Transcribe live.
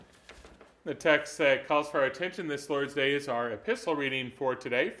The text that calls for our attention this Lord's Day is our epistle reading for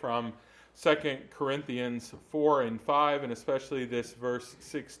today from 2 Corinthians 4 and 5, and especially this verse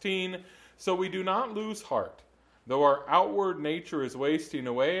 16. So we do not lose heart. Though our outward nature is wasting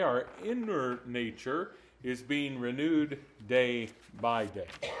away, our inner nature is being renewed day by day.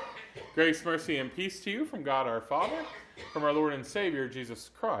 Grace, mercy, and peace to you from God our Father, from our Lord and Savior,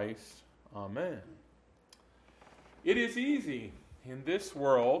 Jesus Christ. Amen. It is easy in this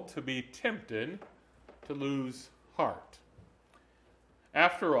world to be tempted to lose heart.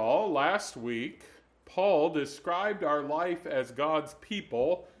 After all, last week, Paul described our life as God's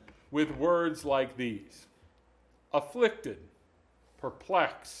people with words like these: afflicted,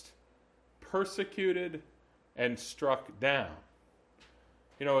 perplexed, persecuted, and struck down.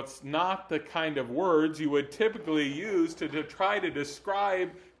 You know, it's not the kind of words you would typically use to try to describe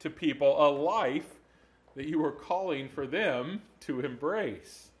to people a life that you were calling for them to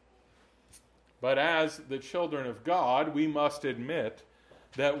embrace. But as the children of God, we must admit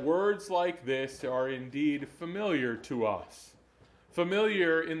that words like this are indeed familiar to us,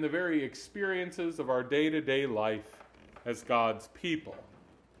 familiar in the very experiences of our day-to-day life as God's people.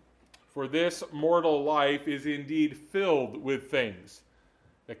 For this mortal life is indeed filled with things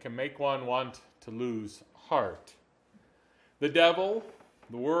that can make one want to lose heart. The devil,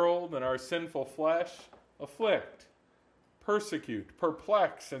 the world, and our sinful flesh afflict, persecute,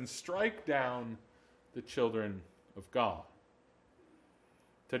 perplex, and strike down the children of God.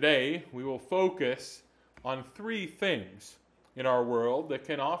 Today, we will focus on three things in our world that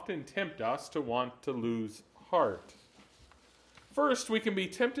can often tempt us to want to lose heart. First, we can be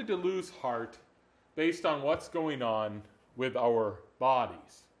tempted to lose heart based on what's going on with our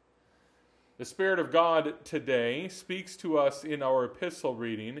bodies. The Spirit of God today speaks to us in our epistle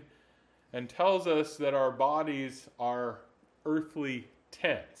reading and tells us that our bodies are earthly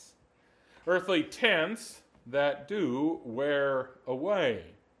tents. Earthly tents that do wear away.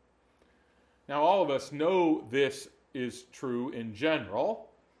 Now, all of us know this is true in general,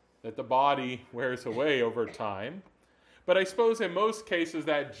 that the body wears away over time. But I suppose in most cases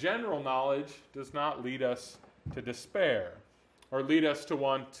that general knowledge does not lead us to despair or lead us to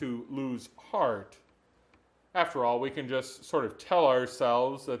want to lose heart. After all, we can just sort of tell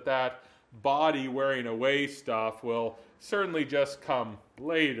ourselves that body wearing away stuff will certainly just come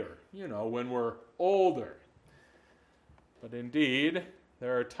later, when we're older. But indeed,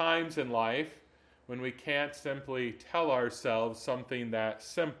 there are times in life when we can't simply tell ourselves something that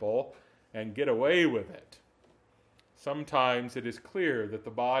simple and get away with it. Sometimes it is clear that the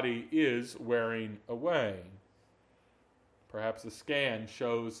body is wearing away. Perhaps the scan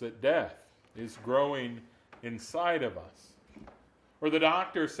shows that death is growing inside of us. Or the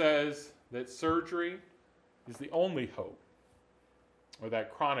doctor says that surgery is the only hope. Or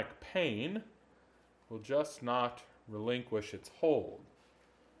that chronic pain will just not relinquish its hold.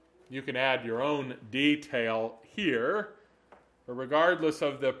 You can add your own detail here, but regardless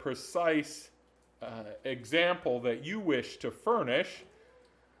of the precise example that you wish to furnish,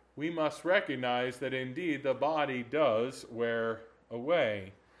 we must recognize that indeed the body does wear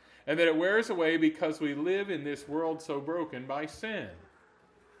away, and that it wears away because we live in this world so broken by sin.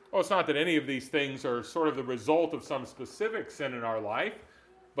 Oh, it's not that any of these things are sort of the result of some specific sin in our life,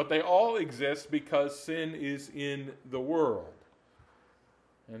 but they all exist because sin is in the world.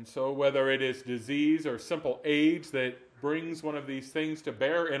 And so whether it is disease or simple age that brings one of these things to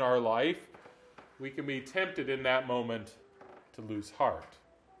bear in our life, we can be tempted in that moment to lose heart.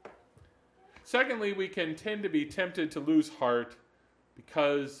 Secondly, we can tend to be tempted to lose heart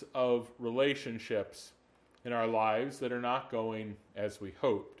because of relationships in our lives that are not going as we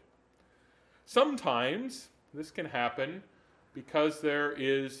hoped. Sometimes this can happen because there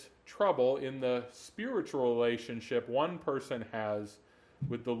is trouble in the spiritual relationship one person has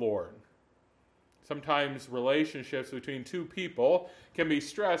with the Lord. Sometimes relationships between two people can be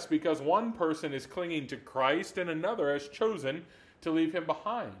stressed because one person is clinging to Christ and another has chosen to leave him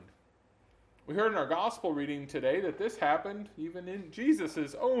behind. We heard in our gospel reading today that this happened even in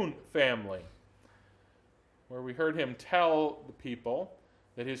Jesus' own family, where we heard him tell the people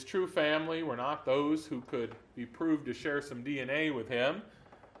that his true family were not those who could be proved to share some DNA with him,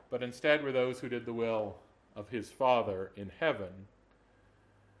 but instead were those who did the will of his Father in heaven.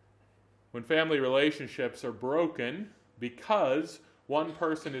 When family relationships are broken because one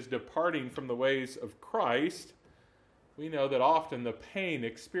person is departing from the ways of Christ, we know that often the pain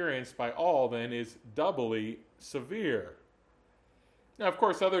experienced by all then is doubly severe. Now, of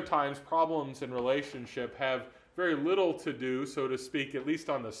course, other times problems in relationship have very little to do, so to speak, at least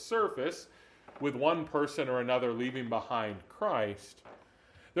on the surface, with one person or another leaving behind Christ.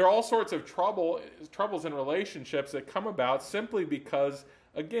 There are all sorts of troubles in relationships that come about simply because,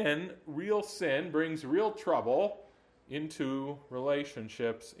 again, real sin brings real trouble into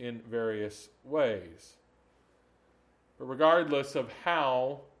relationships in various ways. But regardless of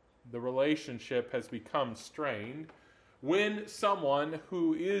how the relationship has become strained, when someone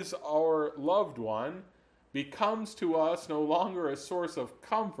who is our loved one becomes to us no longer a source of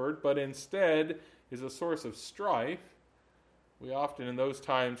comfort, but instead is a source of strife, we often in those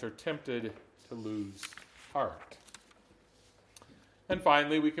times are tempted to lose heart. And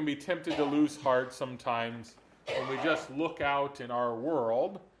finally, we can be tempted to lose heart sometimes when we just look out in our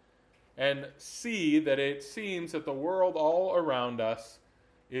world and see that it seems that the world all around us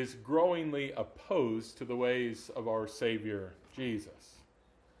is growingly opposed to the ways of our Savior, Jesus.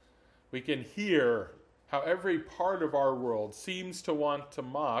 We can hear how every part of our world seems to want to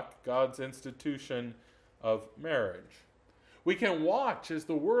mock God's institution of marriage. We can watch as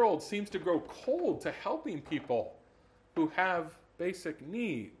the world seems to grow cold to helping people who have basic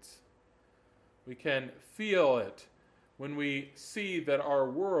needs. We can feel it when we see that our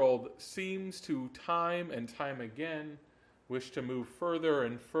world seems to time and time again wish to move further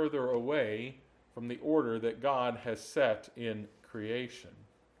and further away from the order that God has set in creation.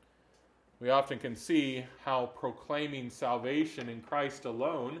 We often can see how proclaiming salvation in Christ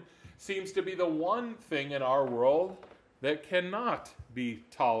alone seems to be the one thing in our world that cannot be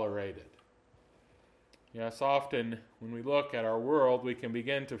tolerated. Yes, often when we look at our world, we can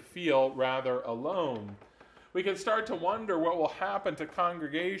begin to feel rather alone. We can start to wonder what will happen to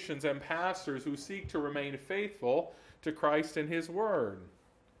congregations and pastors who seek to remain faithful to Christ and His Word.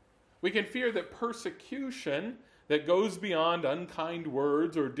 We can fear that persecution that goes beyond unkind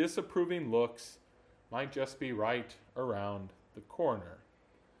words or disapproving looks might just be right around the corner.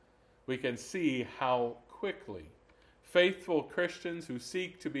 We can see how quickly faithful Christians who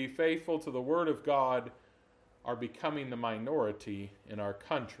seek to be faithful to the Word of God are becoming the minority in our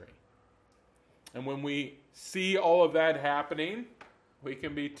country. And when we see all of that happening, we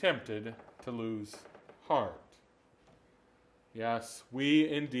can be tempted to lose heart. Yes, we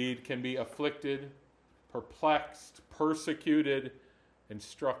indeed can be afflicted, perplexed, persecuted, and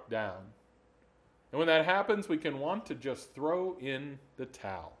struck down. And when that happens, we can want to just throw in the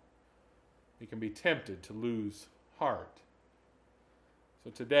towel. We can be tempted to lose heart. So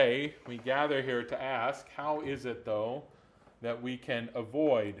today, we gather here to ask, how is it, though, that we can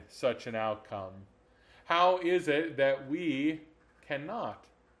avoid such an outcome? How is it that we cannot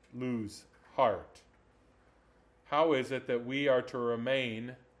lose heart? How is it that we are to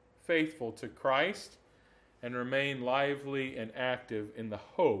remain faithful to Christ and remain lively and active in the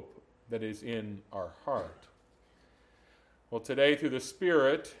hope that is in our heart? Well, today, through the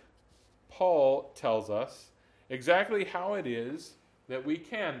Spirit, Paul tells us exactly how it is that we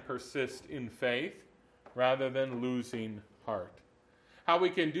can persist in faith rather than losing heart. How we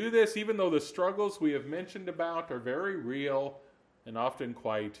can do this even though the struggles we have mentioned about are very real and often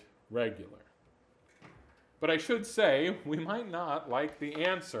quite regular. But I should say, we might not like the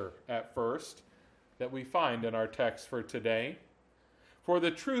answer at first that we find in our text for today. For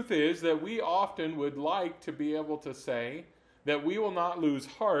the truth is that we often would like to be able to say that we will not lose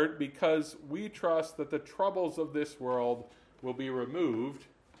heart because we trust that the troubles of this world will be removed,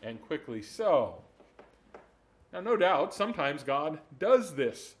 and quickly so. Now, no doubt, sometimes God does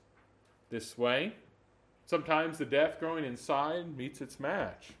this way. Sometimes the death growing inside meets its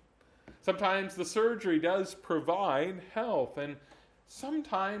match. Sometimes the surgery does provide health, and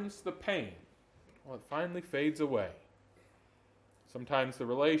sometimes the pain, well, it finally fades away. Sometimes the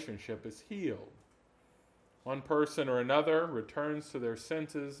relationship is healed. One person or another returns to their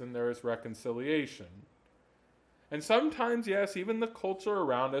senses and there is reconciliation. And sometimes, yes, even the culture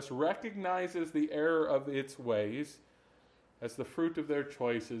around us recognizes the error of its ways as the fruit of their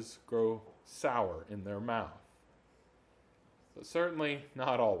choices grow sour in their mouth. But certainly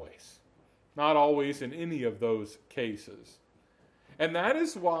not always. Not always in any of those cases. And that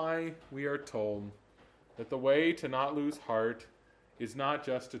is why we are told that the way to not lose heart is not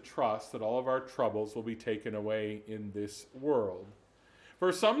just to trust that all of our troubles will be taken away in this world.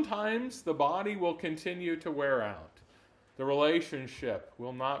 For sometimes the body will continue to wear out. The relationship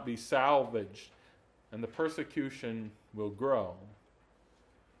will not be salvaged, and the persecution will grow.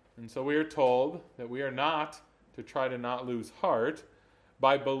 And so we are told that we are not to try to not lose heart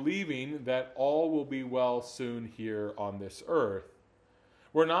by believing that all will be well soon here on this earth.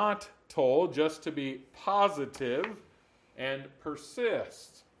 We're not told just to be positive and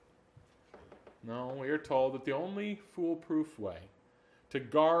persist. No, we are told that the only foolproof way to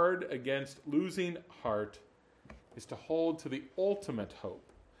guard against losing heart is to hold to the ultimate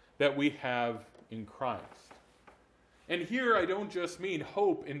hope that we have in Christ. And here I don't just mean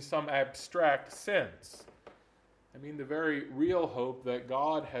hope in some abstract sense. I mean the very real hope that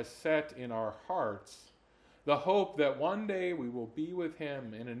God has set in our hearts, the hope that one day we will be with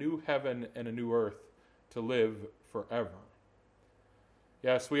him in a new heaven and a new earth to live forever.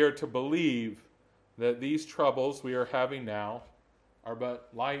 Yes, we are to believe that these troubles we are having now are but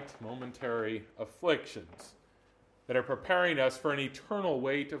light, momentary afflictions that are preparing us for an eternal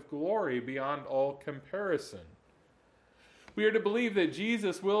weight of glory beyond all comparison. We are to believe that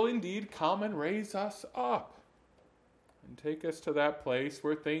Jesus will indeed come and raise us up and take us to that place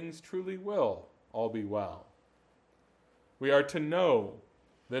where things truly will all be well. We are to know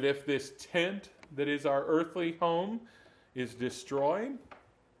that if this tent that is our earthly home is destroyed,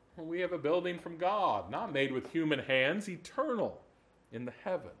 we have a building from God, not made with human hands, eternal in the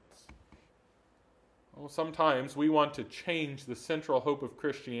heavens. Well, sometimes we want to change the central hope of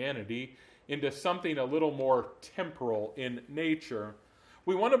Christianity into something a little more temporal in nature.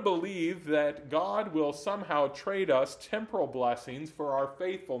 We want to believe that God will somehow trade us temporal blessings for our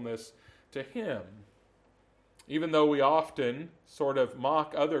faithfulness to him. Even though we often sort of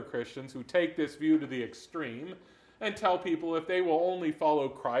mock other Christians who take this view to the extreme and tell people if they will only follow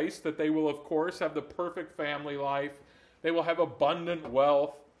Christ, that they will, of course, have the perfect family life, they will have abundant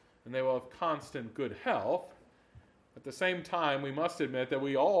wealth, and they will have constant good health. At the same time, we must admit that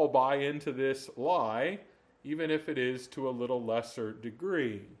we all buy into this lie, even if it is to a little lesser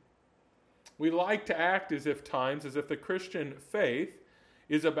degree. We like to act as if the Christian faith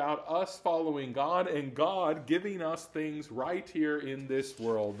is about us following God and God giving us things right here in this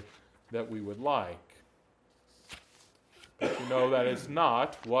world that we would like. But you know that is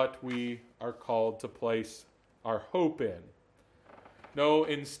not what we are called to place our hope in. No,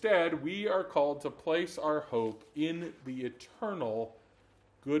 instead, we are called to place our hope in the eternal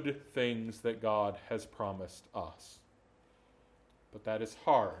good things that God has promised us. But that is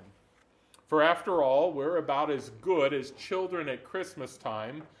hard. For after all, we're about as good as children at Christmas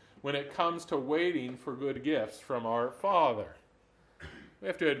time when it comes to waiting for good gifts from our Father. We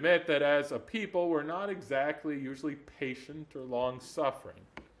have to admit that as a people, we're not exactly usually patient or long-suffering.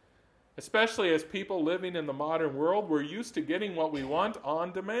 Especially as people living in the modern world, we're used to getting what we want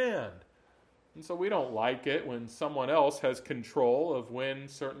on demand. And so we don't like it when someone else has control of when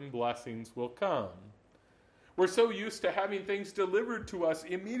certain blessings will come. We're so used to having things delivered to us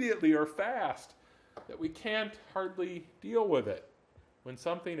immediately or fast that we can't hardly deal with it when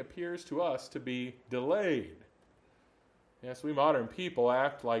something appears to us to be delayed. Yes, we modern people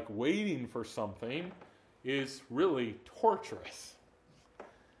act like waiting for something is really torturous.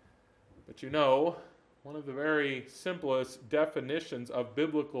 But you know, one of the very simplest definitions of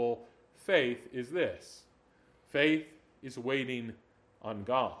biblical faith is this: faith is waiting on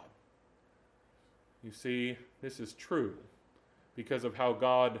God. You see, this is true because of how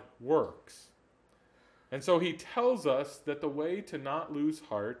God works. And so he tells us that the way to not lose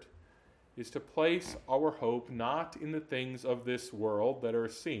heart is to place our hope not in the things of this world that are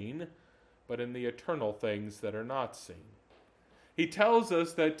seen, but in the eternal things that are not seen. He tells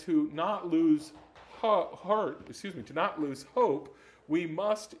us that to not lose hope, we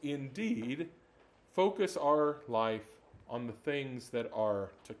must indeed focus our life on the things that are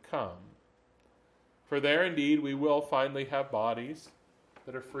to come. For there indeed we will finally have bodies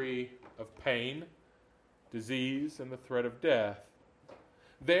that are free of pain, disease, and the threat of death.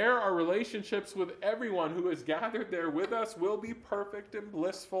 There, our relationships with everyone who is gathered there with us will be perfect and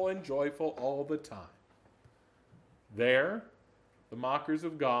blissful and joyful all the time. There, the mockers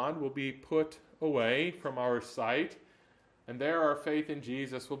of God will be put away from our sight, and there our faith in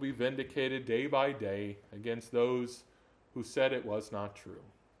Jesus will be vindicated day by day against those who said it was not true.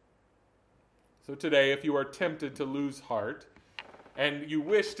 So today, if you are tempted to lose heart, and you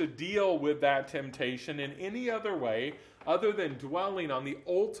wish to deal with that temptation in any other way other than dwelling on the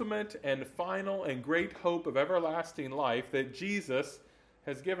ultimate and final and great hope of everlasting life that Jesus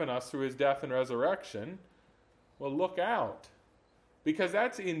has given us through his death and resurrection, well, look out. Because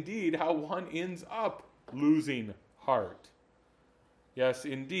that's indeed how one ends up losing heart. Yes,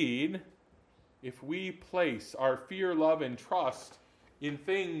 indeed, if we place our fear, love, and trust in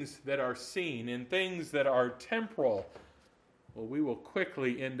things that are seen, in things that are temporal, well, we will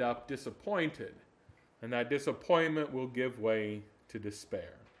quickly end up disappointed, and that disappointment will give way to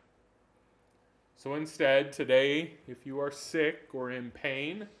despair. So instead, today, if you are sick or in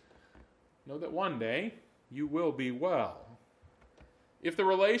pain, know that one day you will be well. If the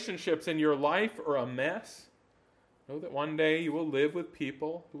relationships in your life are a mess, know that one day you will live with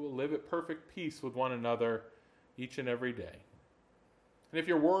people who will live at perfect peace with one another each and every day. And if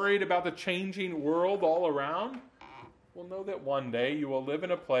you're worried about the changing world all around, well, know that one day you will live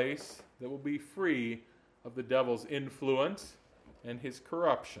in a place that will be free of the devil's influence and his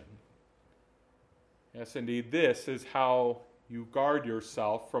corruption. Yes, indeed, this is how you guard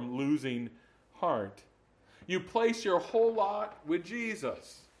yourself from losing heart. You place your whole lot with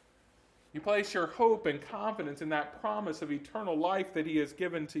Jesus. You place your hope and confidence in that promise of eternal life that he has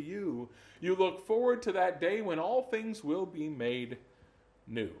given to you. You look forward to that day when all things will be made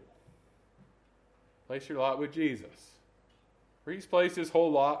new. Place your lot with Jesus. For he's placed his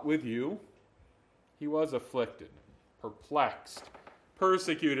whole lot with you. He was afflicted, perplexed,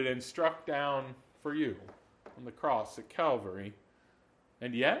 persecuted, and struck down for you on the cross at Calvary.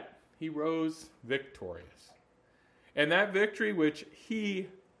 And yet, he rose victorious. And that victory which he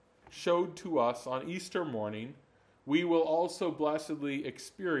showed to us on Easter morning, we will also blessedly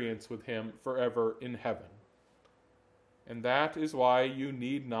experience with him forever in heaven. And that is why you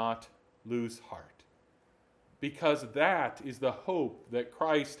need not lose heart, because that is the hope that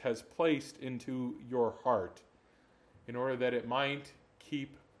Christ has placed into your heart in order that it might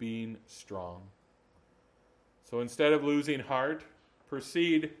keep being strong. So instead of losing heart,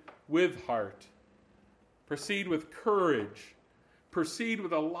 proceed with heart. Proceed with courage. Proceed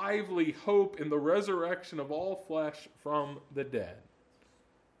with a lively hope in the resurrection of all flesh from the dead.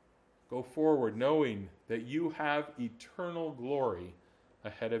 Go forward knowing that you have eternal glory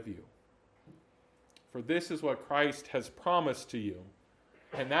ahead of you. For this is what Christ has promised to you,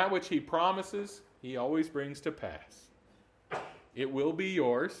 and that which he promises, he always brings to pass. It will be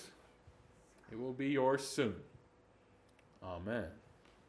yours. It will be yours soon. Amen.